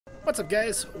What's up,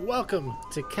 guys? Welcome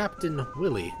to Captain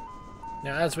Willy.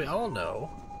 Now, as we all know,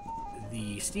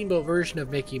 the Steamboat version of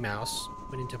Mickey Mouse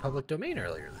went into public domain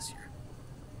earlier this year.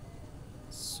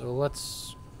 So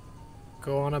let's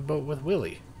go on a boat with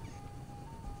Willy.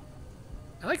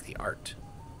 I like the art,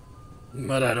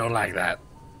 but I don't like that.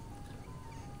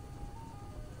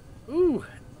 Ooh,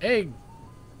 egg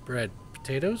bread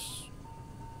potatoes.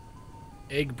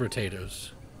 Egg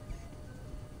potatoes.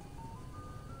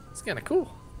 It's kind of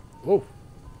cool. Whoa.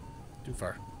 Too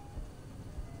far.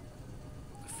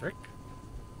 The frick?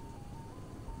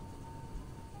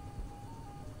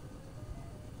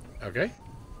 Okay.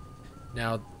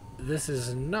 Now, this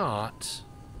is not...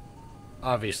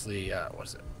 Obviously, what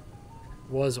is it?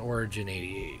 Was Origin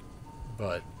 88,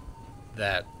 but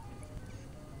that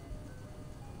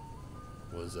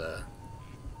was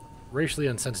racially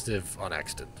insensitive on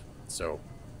accident. So,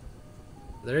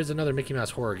 there is another Mickey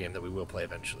Mouse horror game that we will play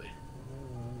eventually.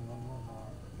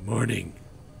 Morning.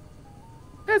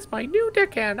 That's my new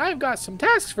deckhand. I've got some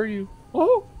tasks for you.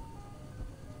 Oh.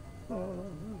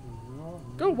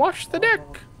 Go wash the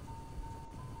deck.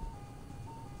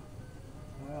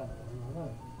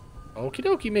 Okie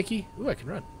dokie, Mickey. Ooh, I can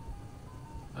run.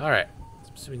 Alright.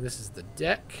 I'm assuming this is the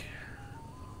deck.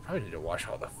 Probably need to wash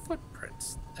all the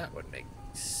footprints. That would make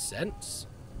sense.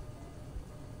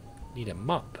 Need a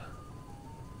mop.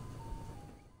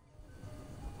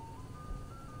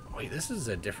 Wait, this is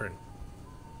a different...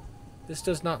 This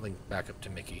does not link back up to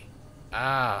Mickey.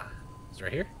 Ah. Is it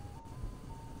right here?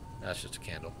 That's just a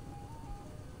candle.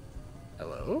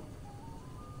 Hello?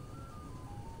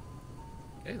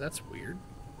 Okay, that's weird.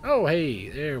 Oh, hey,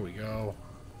 there we go.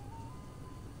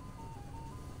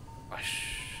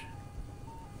 Wash.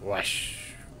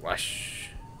 Wash. Wash.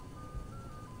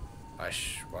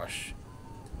 Wash. Wash.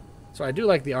 So I do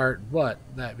like the art, but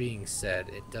that being said,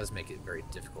 it does make it very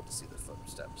difficult to see the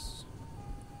footsteps.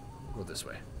 We'll go this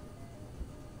way.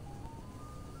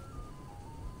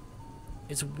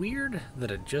 It's weird that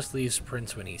it just leaves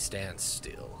prints when he stands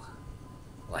still.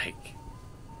 Like,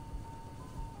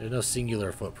 there's no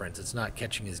singular footprints. It's not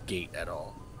catching his gait at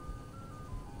all.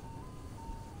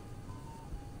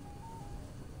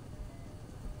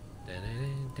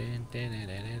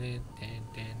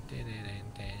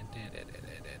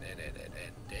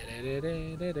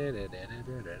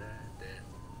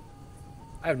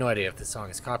 I have no idea if this song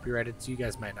is copyrighted, so you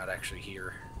guys might not actually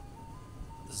hear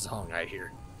the song I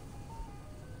hear.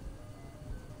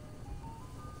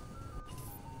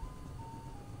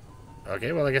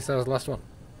 Okay, well, I guess that was the last one.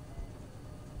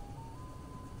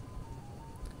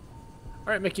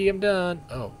 Alright, Mickey, I'm done.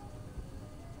 Oh.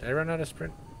 Did I run out of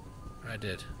sprint? I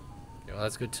did. Okay, well,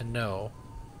 that's good to know.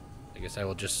 I guess I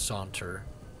will just saunter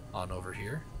on over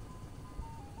here.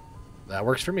 That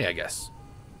works for me, I guess.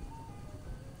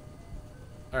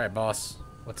 Alright, boss.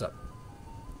 What's up?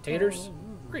 Taters?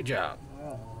 Great job.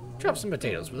 Chop some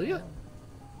potatoes, will you?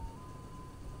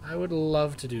 I would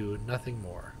love to do nothing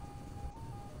more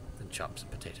than chop some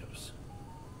potatoes.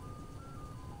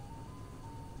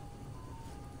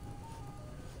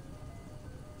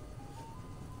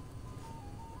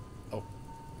 Oh.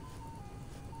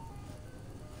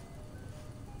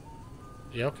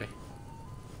 Yeah, okay.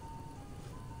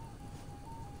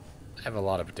 I have a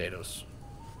lot of potatoes.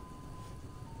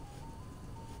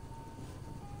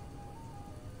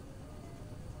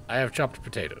 I have chopped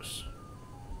potatoes.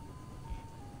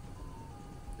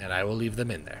 And I will leave them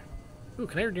in there. Ooh,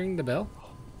 can I ring the bell?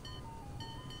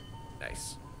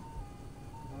 Nice.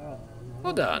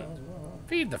 Well done.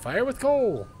 Feed the fire with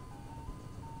coal.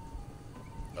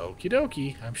 Okie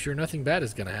dokie. I'm sure nothing bad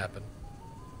is gonna happen.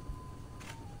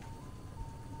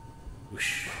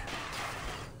 Whoosh.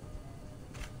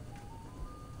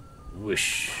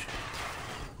 Whoosh.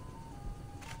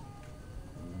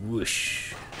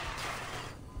 Whoosh.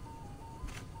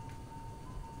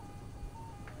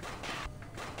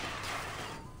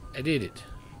 I did it.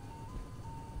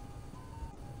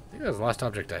 I think that was the last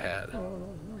object I had.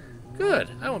 Good.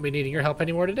 I won't be needing your help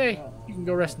anymore today. You can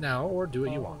go rest now or do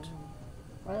what you want.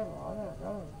 I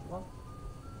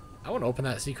want to open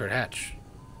that secret hatch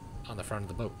on the front of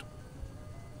the boat.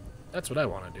 That's what I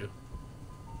want to do.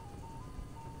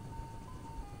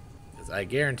 Because I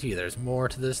guarantee there's more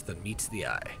to this than meets the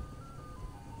eye.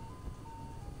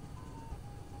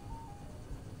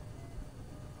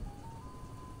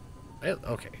 Well,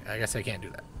 okay, I guess I can't do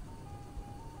that.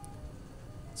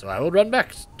 So I will run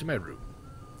back to my room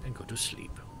and go to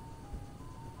sleep.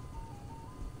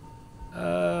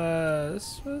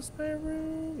 This was my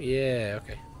room? Yeah,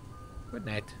 okay. Good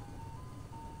night.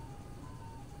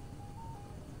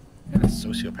 And a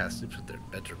sociopath sleeps with their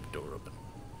bedroom door open.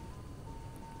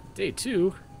 Day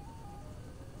 2.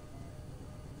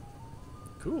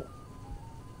 Cool.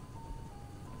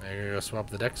 Now you're gonna go swap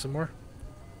the deck some more?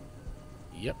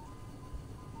 Yep.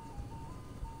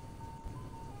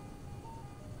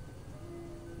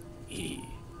 E.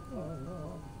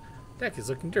 Deck is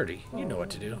looking dirty. You know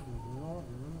what to do.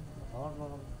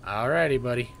 Alrighty,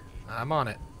 buddy. I'm on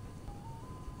it.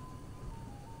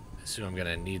 I assume I'm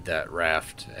gonna need that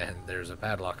raft, and there's a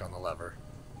padlock on the lever.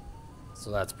 So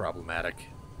that's problematic.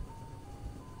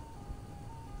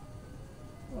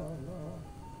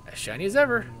 As shiny as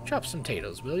ever. Chop some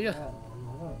potatoes, will ya?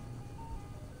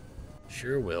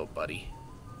 Sure will, buddy.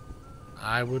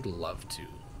 I would love to.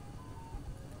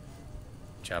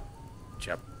 Chop,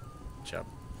 chop, chop,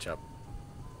 chop,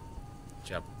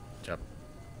 chop, chop,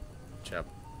 chop,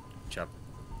 chop,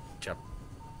 chop.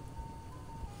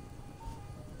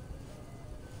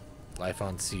 Life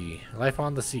on sea. Life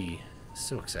on the sea.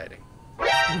 So exciting.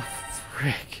 Ooh,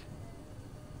 frick.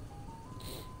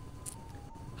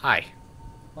 Hi.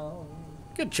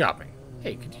 Good chopping.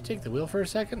 Hey, could you take the wheel for a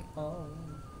second?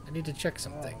 I need to check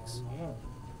some things.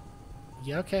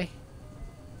 Yeah, okay.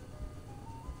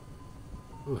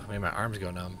 Ooh, made my arms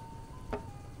go numb.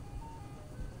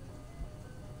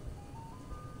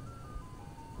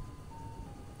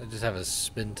 I just have a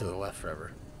spin to the left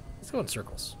forever. Let's go in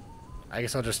circles. I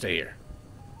guess I'll just stay here.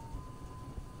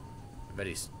 I bet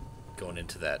he's going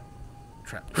into that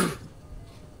trap.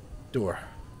 Door.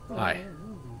 Hi.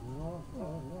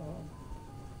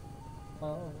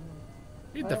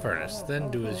 Feed the furnace, then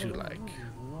do as you like.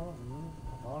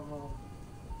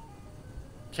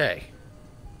 Okay.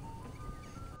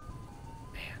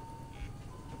 Man.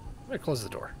 I'm gonna close the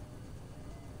door.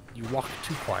 You walk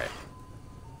too quiet.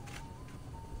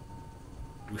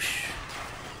 Whoosh.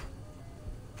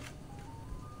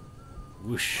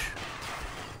 Whoosh.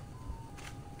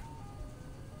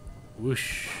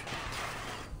 Whoosh.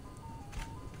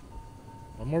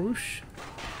 One more whoosh.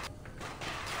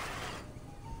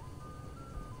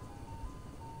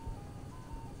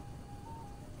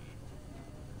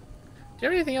 Do you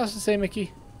have anything else to say,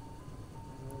 Mickey?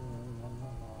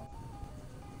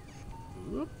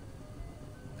 Oop.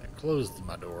 I closed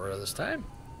my door this time.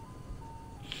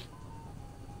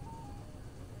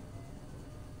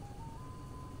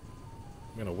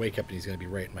 I'm gonna wake up and he's gonna be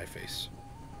right in my face.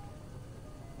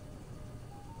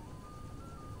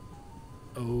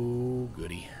 Oh,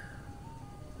 goody.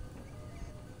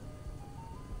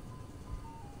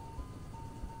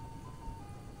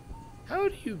 How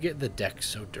do you get the deck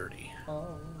so dirty?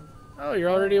 Oh, you're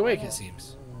already awake, it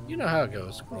seems. You know how it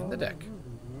goes. Clean the deck.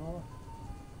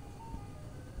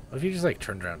 What if he just, like,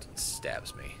 turns around and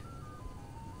stabs me?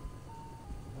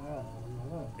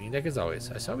 Clean deck as always.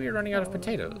 I saw we were running out of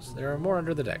potatoes. There are more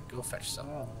under the deck. Go fetch some.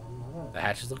 The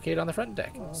hatch is located on the front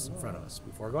deck. It's in front of us.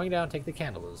 Before going down, take the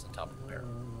candle that is on top of the barrel.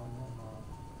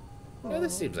 Yeah,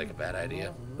 this seems like a bad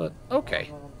idea, but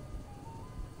okay.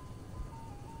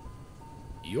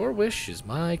 Your wish is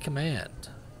my command.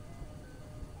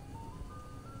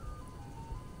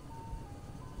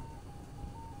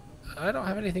 I don't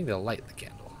have anything to light the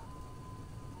candle.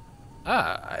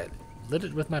 Ah, I lit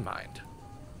it with my mind.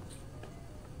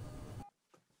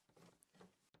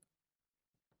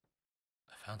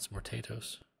 I found some more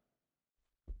potatoes.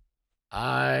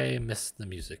 I miss the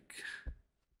music.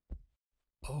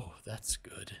 Oh, that's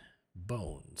good.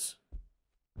 Bones.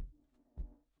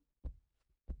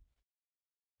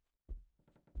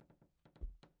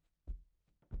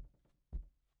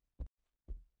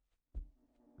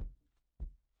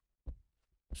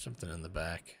 Something in the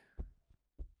back.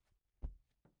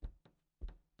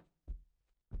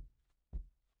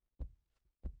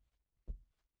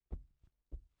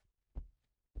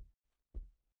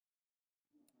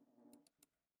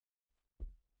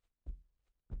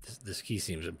 This key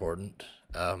seems important.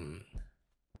 That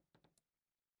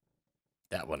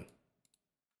one.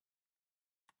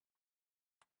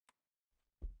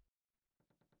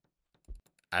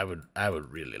 I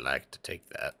would really like to take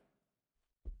that.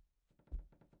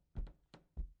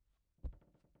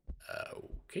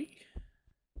 Okay.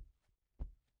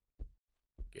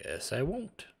 Guess I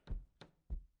won't.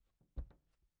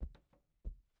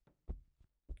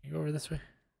 Can you go over this way?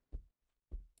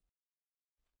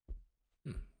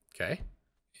 Okay.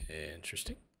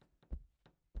 Interesting.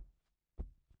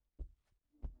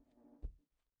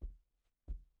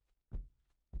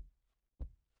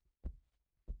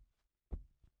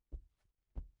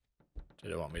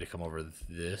 Did it want me to come over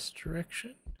this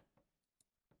direction?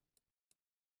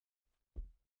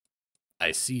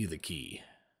 I see the key.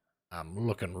 I'm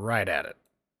looking right at it.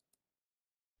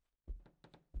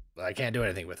 But I can't do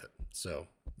anything with it, so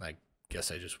I guess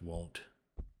I just won't.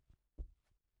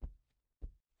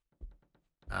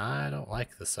 I don't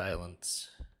like the silence.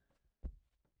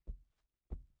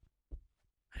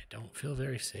 I don't feel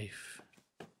very safe.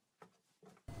 Are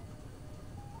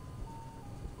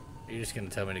you just gonna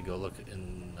tell me to go look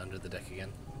in under the deck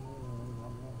again?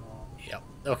 Yep.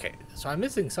 Okay, so I'm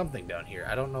missing something down here.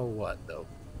 I don't know what, though.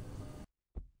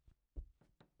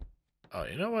 Oh,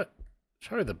 you know what? It's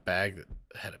probably the bag that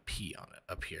had a P on it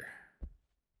up here.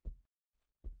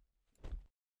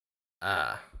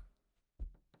 Ah.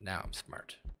 Now I'm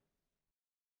smart.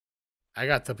 I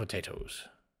got the potatoes.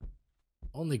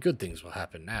 Only good things will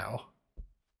happen now.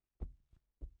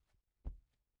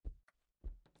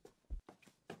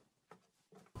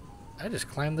 I just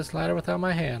climbed this ladder without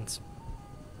my hands.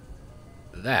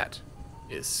 That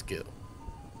is skill.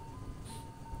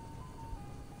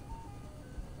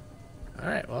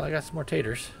 Alright, well, I got some more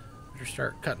taters. Better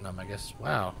start cutting them, I guess.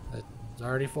 Wow, it's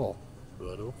already full.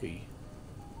 But okay.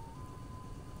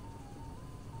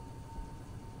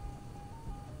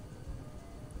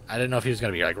 I didn't know if he was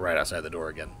going to be like right outside the door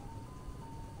again.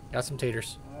 Got some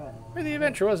taters. For the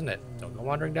adventure, wasn't it? Don't go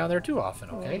wandering down there too often,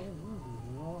 okay?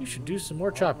 You should do some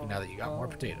more chopping now that you got more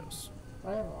potatoes.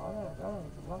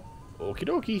 Okie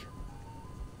dokie.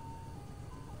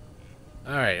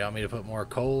 Alright, you want me to put more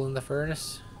coal in the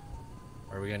furnace?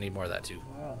 Or are we going to need more of that too?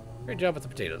 Great job with the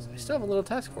potatoes. I still have a little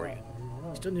task for you.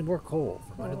 You still need more coal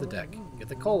from under the deck. Get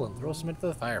the coal and throw some into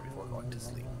the fire before going to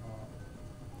sleep.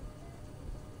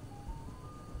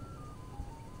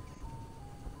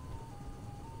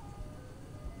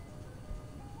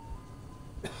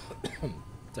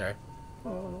 Sorry.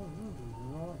 And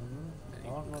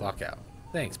you can clock out.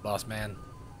 Thanks, boss man.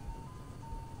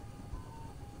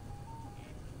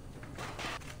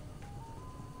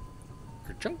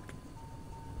 Kerchunk.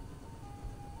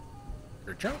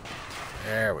 Kerchunk.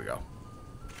 There we go.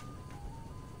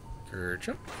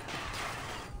 Kerchunk.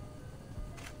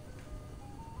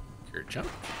 Kerchunk.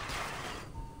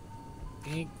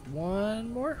 Ink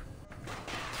one more.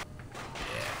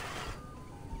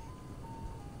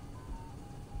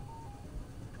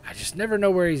 I just never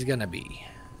know where he's gonna be.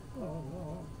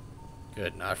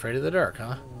 Good, not afraid of the dark,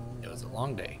 huh? It was a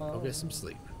long day. Go get some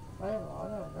sleep.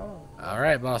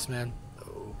 Alright, boss man.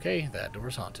 Okay, that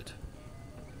door's haunted.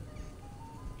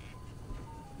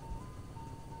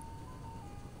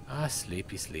 Ah,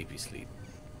 sleepy, sleepy, sleep.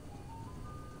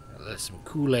 Let some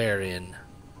cool air in.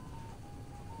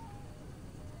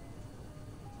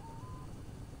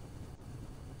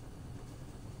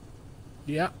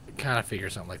 Yeah, kind of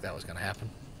figured something like that was gonna happen.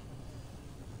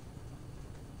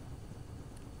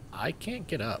 I can't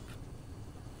get up.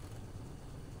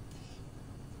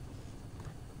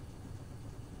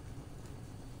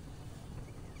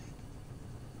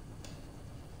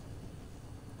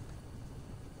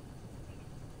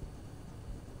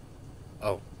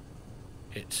 Oh,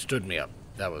 it stood me up.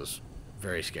 That was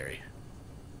very scary.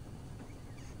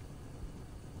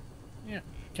 Yeah,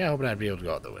 can't hoping I'd be able to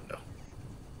go out the window.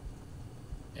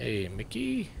 Hey,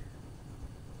 Mickey.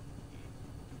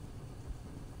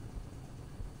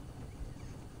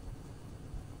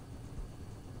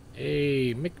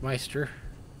 Hey, Mickmeister.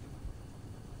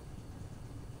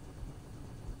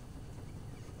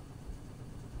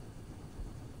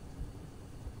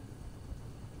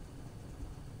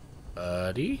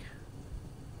 Buddy?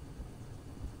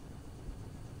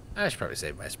 I should probably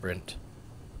save my sprint.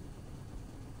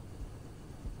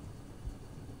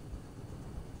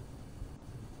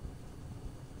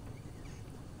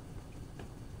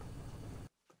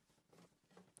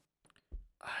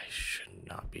 I should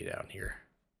not be down here.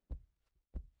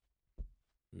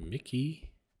 Mickey.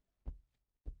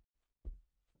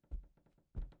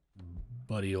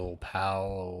 Buddy, old pal,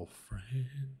 old friend.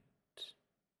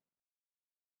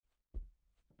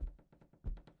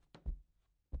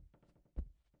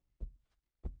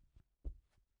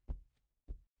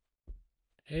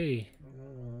 Hey,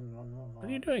 what are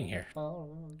you doing here?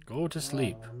 Go to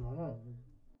sleep.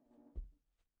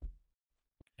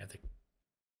 Have the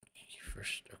key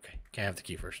first. Okay, can't have the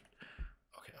key first.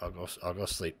 Okay, I'll go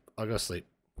sleep. I'll go sleep.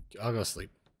 I'll go sleep.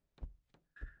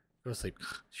 Go sleep.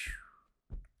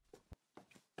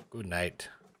 Good night.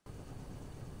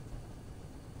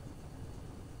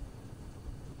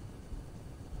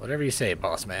 Whatever you say,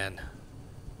 boss man.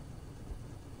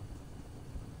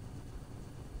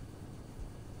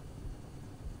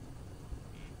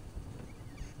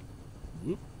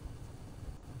 Whoop.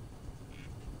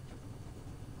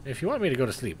 If you want me to go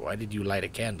to sleep, why did you light a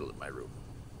candle in my room?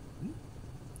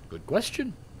 Good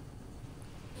question.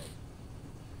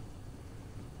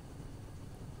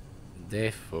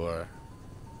 Therefore...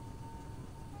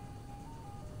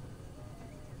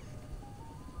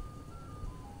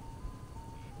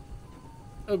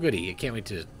 Oh goody, I can't wait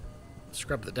to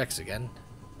scrub the decks again.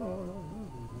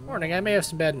 Warning, I may have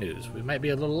some bad news. We might be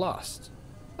a little lost.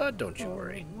 But don't you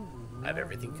worry. I have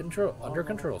everything under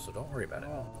control, so don't worry about it.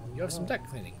 You have some deck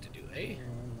cleaning to do, eh?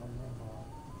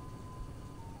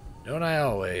 Don't I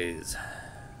always?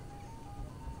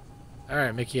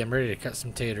 Alright, Mickey, I'm ready to cut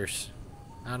some taters.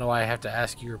 I don't know why I have to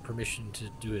ask your permission to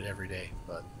do it every day,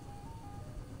 but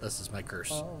this is my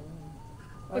curse.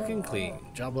 Looking clean.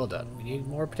 Job well done. We need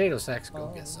more potato sacks. Go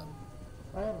get some.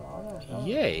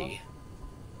 Yay!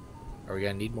 Are we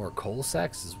gonna need more coal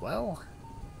sacks as well?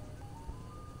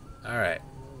 Alright.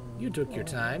 You took your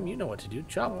time. You know what to do.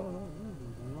 Chop them.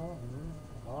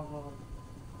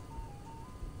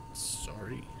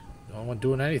 Sorry. No one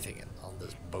doing anything on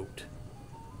this boat.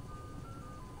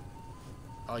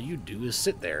 All you do is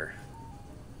sit there.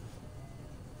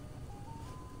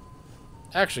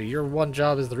 Actually, your one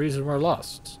job is the reason we're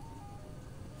lost.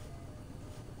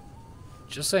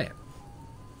 Just saying.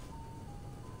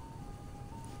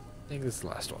 I think this is the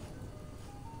last one.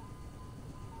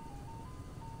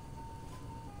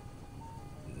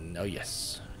 No,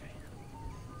 yes. Okay.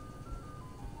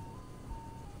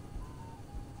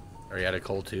 Are you out of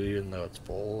coal too, even though it's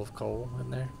full of coal in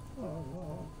there?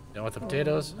 Done with the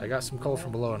potatoes? I got some coal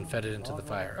from below and fed it into the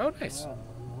fire. Oh, nice.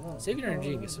 Save your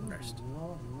energy and get some rest.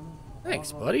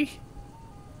 Thanks, buddy.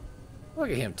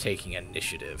 Look at him taking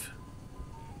initiative.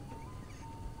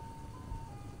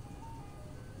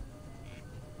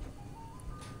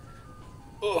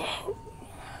 Oh.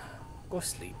 Go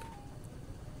sleep.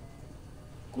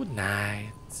 Good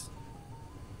night.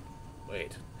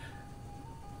 Wait.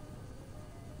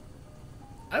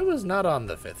 I was not on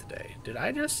the 5th day. Did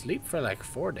I just sleep for like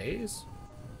 4 days?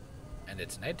 And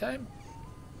it's nighttime?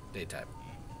 Daytime.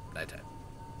 Nighttime.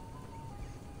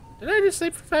 Did I just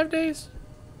sleep for 5 days?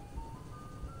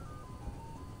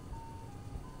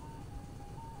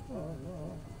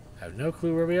 I have no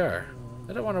clue where we are.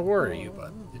 I don't want to worry you,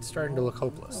 but it's starting to look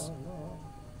hopeless.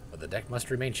 But the deck must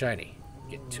remain shiny.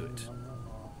 Get to it.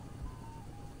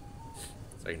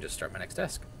 So I can just start my next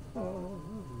task.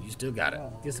 You still got it.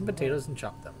 Get some potatoes and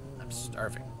chop them. I'm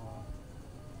starving.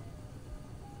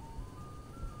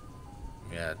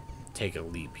 I'm gonna take a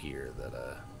leap here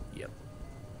that, yep.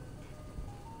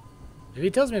 If he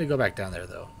tells me to go back down there,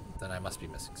 though, then I must be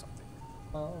missing something.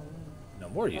 No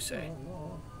more, you say?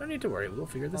 No need to worry, we'll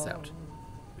figure this out.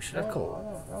 We should have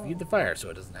coal. Feed the fire so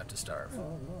it doesn't have to starve.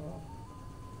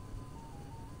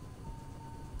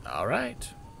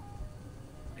 Alright.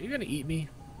 Are you gonna eat me?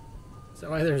 Is that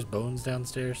why there's bones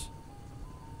downstairs?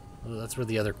 Oh, that's where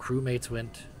the other crewmates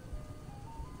went.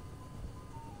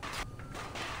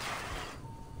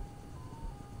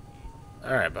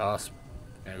 Alright, boss.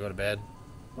 Gonna go to bed?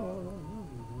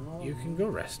 You can go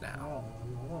rest now.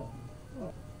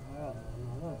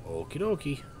 Okie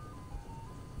dokie.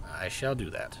 I shall do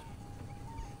that.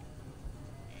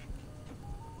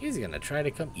 He's gonna try to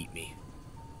come eat me.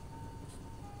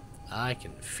 I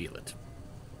can feel it.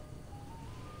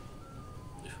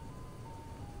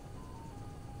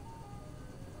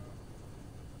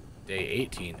 Day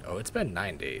 18. Oh, it's been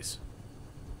 9 days.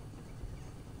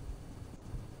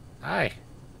 Hi.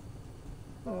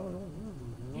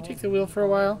 You take the wheel for a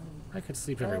while? I could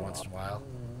sleep every once in a while.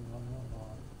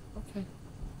 Okay.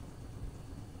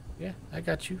 Yeah, I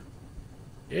got you.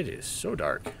 It is so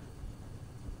dark.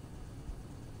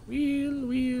 Wheel,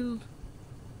 wheel.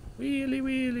 Wheelie,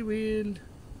 wheelie, wheel.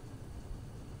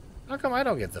 How come I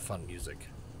don't get the fun music?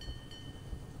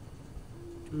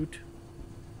 Toot.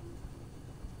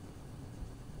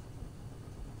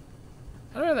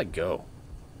 How did I let go?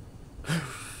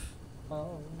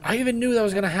 I even knew that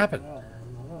was gonna happen.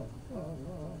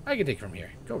 I can take it from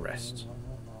here. Go rest.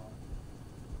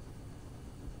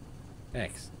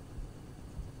 Thanks.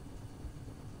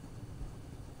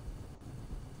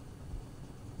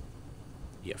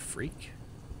 You freak.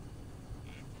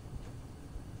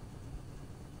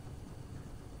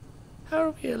 How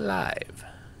are we alive?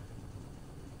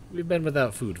 We've been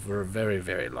without food for a very,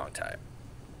 very long time.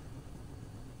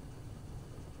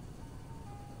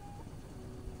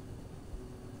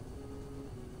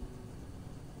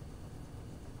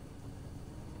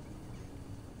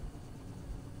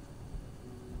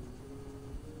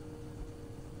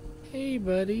 Hey,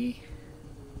 buddy.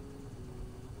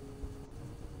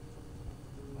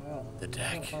 The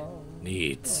deck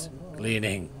needs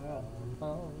cleaning.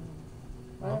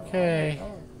 Okay,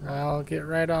 I'll get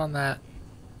right on that.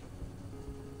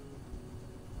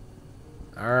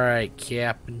 Alright,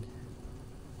 Captain.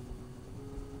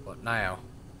 What now?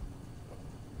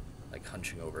 Like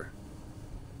hunching over.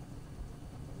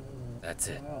 That's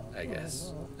it, I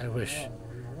guess. I wish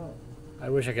I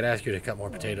wish I could ask you to cut more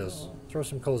potatoes. Throw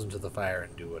some coals into the fire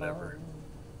and do whatever.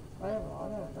 I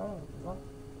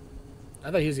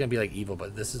thought he was gonna be like evil,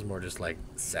 but this is more just like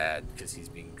sad because he's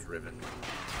being driven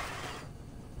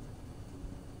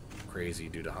crazy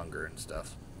due to hunger and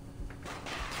stuff.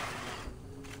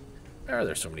 Why are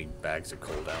there so many bags of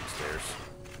coal downstairs?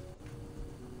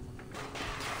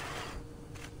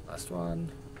 Last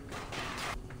one.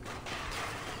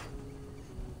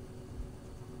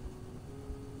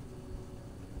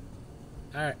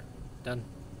 Alright, done.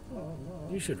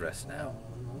 You should rest now.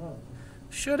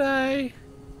 Should I?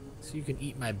 So you can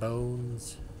eat my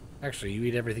bones. Actually, you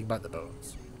eat everything but the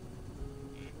bones.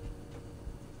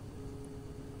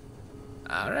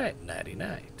 Alright, nighty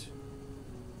night.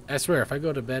 I swear, if I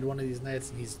go to bed one of these nights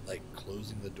and he's like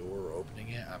closing the door or opening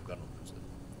it, I'm gonna lose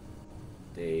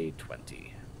it. Day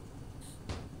 20.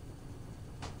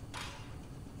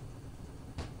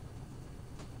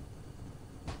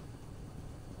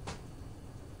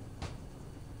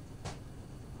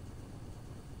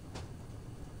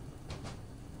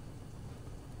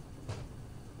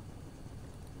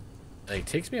 Like, it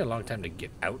takes me a long time to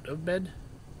get out of bed.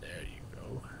 There you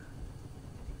go.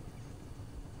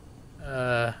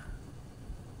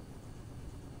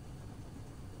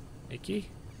 Mickey?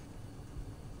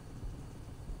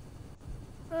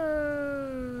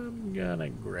 I'm gonna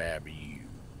grab you.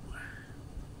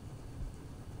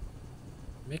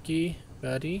 Mickey,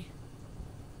 buddy?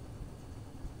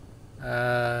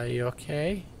 You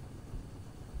okay?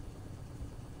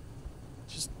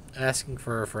 Just asking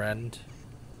for a friend.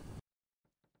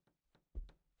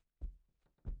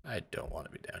 I don't want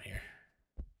to be down here.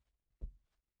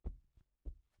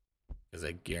 Because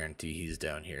I guarantee he's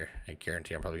down here. I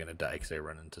guarantee I'm probably going to die because I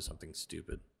run into something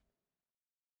stupid.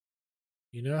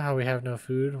 You know how we have no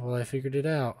food? Well, I figured it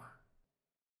out.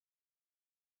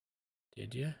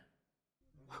 Did you?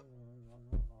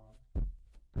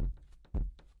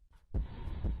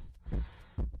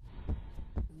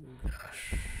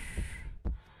 Gosh.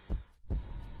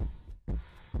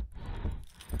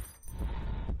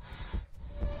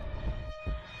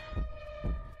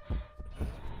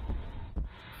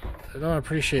 I don't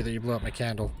appreciate that you blew up my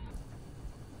candle.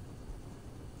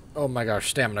 Oh my gosh,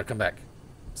 stamina, come back.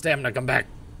 Stamina, come back.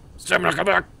 Stamina, come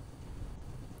back.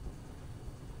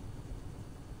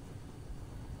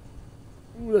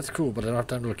 Ooh, that's cool, but I don't have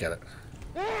time to look at it.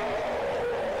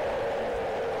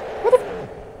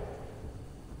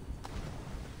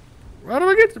 How do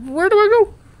I get? Where do I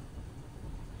go?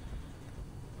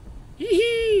 Hee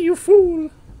hee, you fool.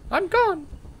 I'm gone.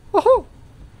 Oh-ho.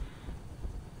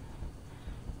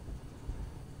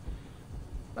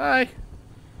 Bye.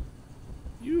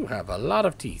 You have a lot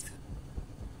of teeth.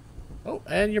 Oh,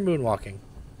 and you're moonwalking.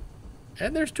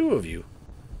 And there's two of you.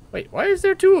 Wait, why is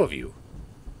there two of you?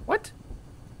 What?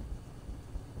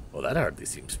 Well, that hardly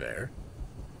seems fair.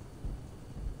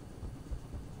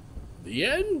 The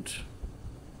end?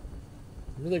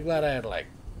 I'm really glad I had, like,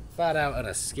 thought out an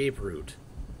escape route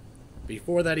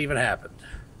before that even happened.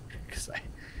 Because I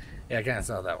kind of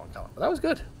saw that one coming. But that was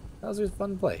good. That was a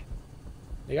fun play.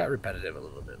 It got repetitive a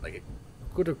little bit. Like, it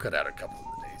could have cut out a couple of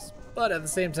the days. But at the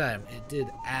same time, it did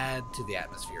add to the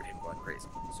atmosphere of him going crazy.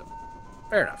 So,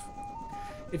 fair enough.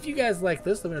 If you guys like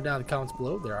this, let me know down in the comments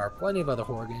below. There are plenty of other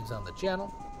horror games on the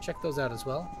channel. Check those out as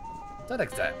well. Until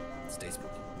next time, stay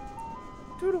spooky.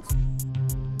 Toodles.